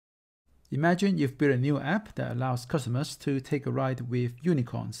Imagine you've built a new app that allows customers to take a ride with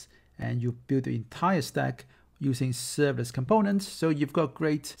unicorns, and you build the entire stack using serverless components, so you've got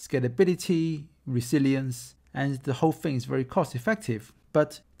great scalability, resilience, and the whole thing is very cost effective.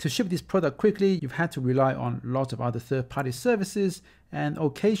 But to ship this product quickly, you've had to rely on lots of other third-party services, and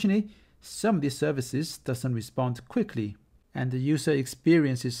occasionally some of these services doesn't respond quickly, and the user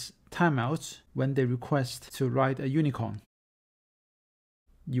experiences timeouts when they request to ride a unicorn.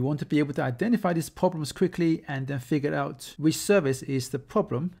 You want to be able to identify these problems quickly and then figure out which service is the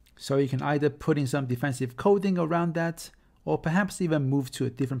problem, so you can either put in some defensive coding around that, or perhaps even move to a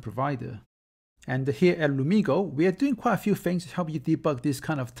different provider. And here at Lumigo, we are doing quite a few things to help you debug these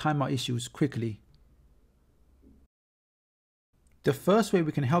kind of timeout issues quickly. The first way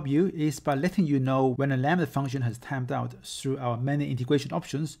we can help you is by letting you know when a Lambda function has timed out through our many integration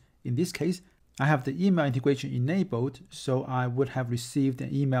options. In this case, I have the email integration enabled, so I would have received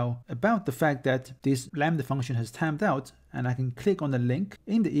an email about the fact that this Lambda function has timed out, and I can click on the link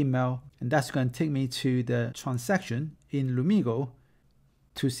in the email, and that's going to take me to the transaction in Lumigo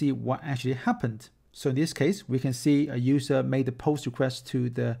to see what actually happened. So in this case, we can see a user made a post request to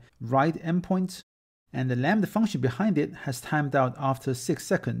the write endpoint, and the Lambda function behind it has timed out after 6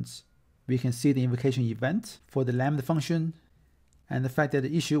 seconds. We can see the invocation event for the Lambda function, and the fact that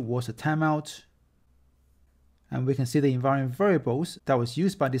the issue was a timeout. And we can see the environment variables that was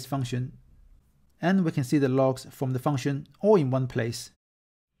used by this function, and we can see the logs from the function all in one place.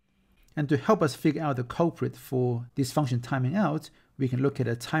 And to help us figure out the culprit for this function timing out, we can look at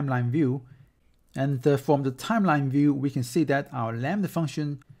a timeline view, and from the timeline view we can see that our Lambda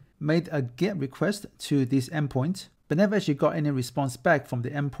function made a GET request to this endpoint, but never actually got any response back from the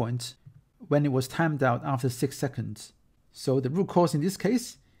endpoint when it was timed out after 6 seconds. So the root cause in this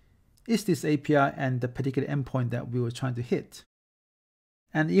case is this API and the particular endpoint that we were trying to hit.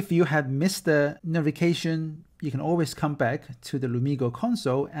 And if you had missed the notification, you can always come back to the Lumigo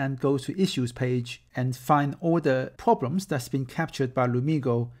console and go to Issues page and find all the problems that's been captured by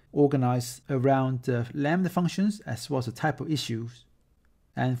Lumigo organized around the Lambda functions as well as the type of issues.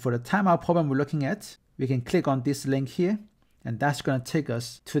 And for the timeout problem we're looking at, we can click on this link here, and that's going to take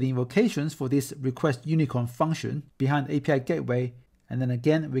us to the invocations for this request unicorn function behind the API gateway. And then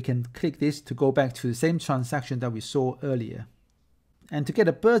again, we can click this to go back to the same transaction that we saw earlier. And to get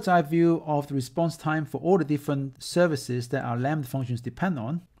a bird's eye view of the response time for all the different services that our Lambda functions depend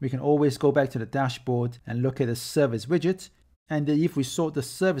on, we can always go back to the dashboard and look at the service widget. And if we sort the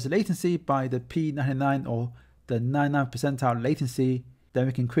service latency by the P99 or the 99th percentile latency, then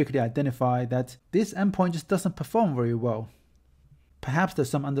we can quickly identify that this endpoint just doesn't perform very well. Perhaps there's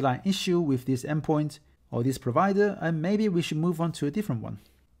some underlying issue with this endpoint or this provider, and maybe we should move on to a different one.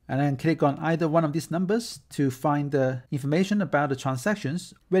 And then click on either one of these numbers to find the information about the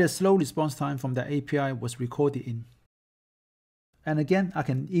transactions where the slow response time from the API was recorded in. And again, I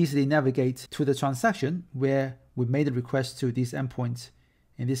can easily navigate to the transaction where we made a request to this endpoint.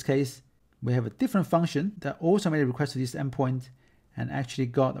 In this case, we have a different function that also made a request to this endpoint and actually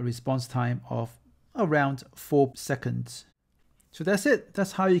got a response time of around 4 seconds. So that's it.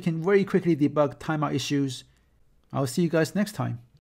 That's how you can very quickly debug timeout issues. I'll see you guys next time.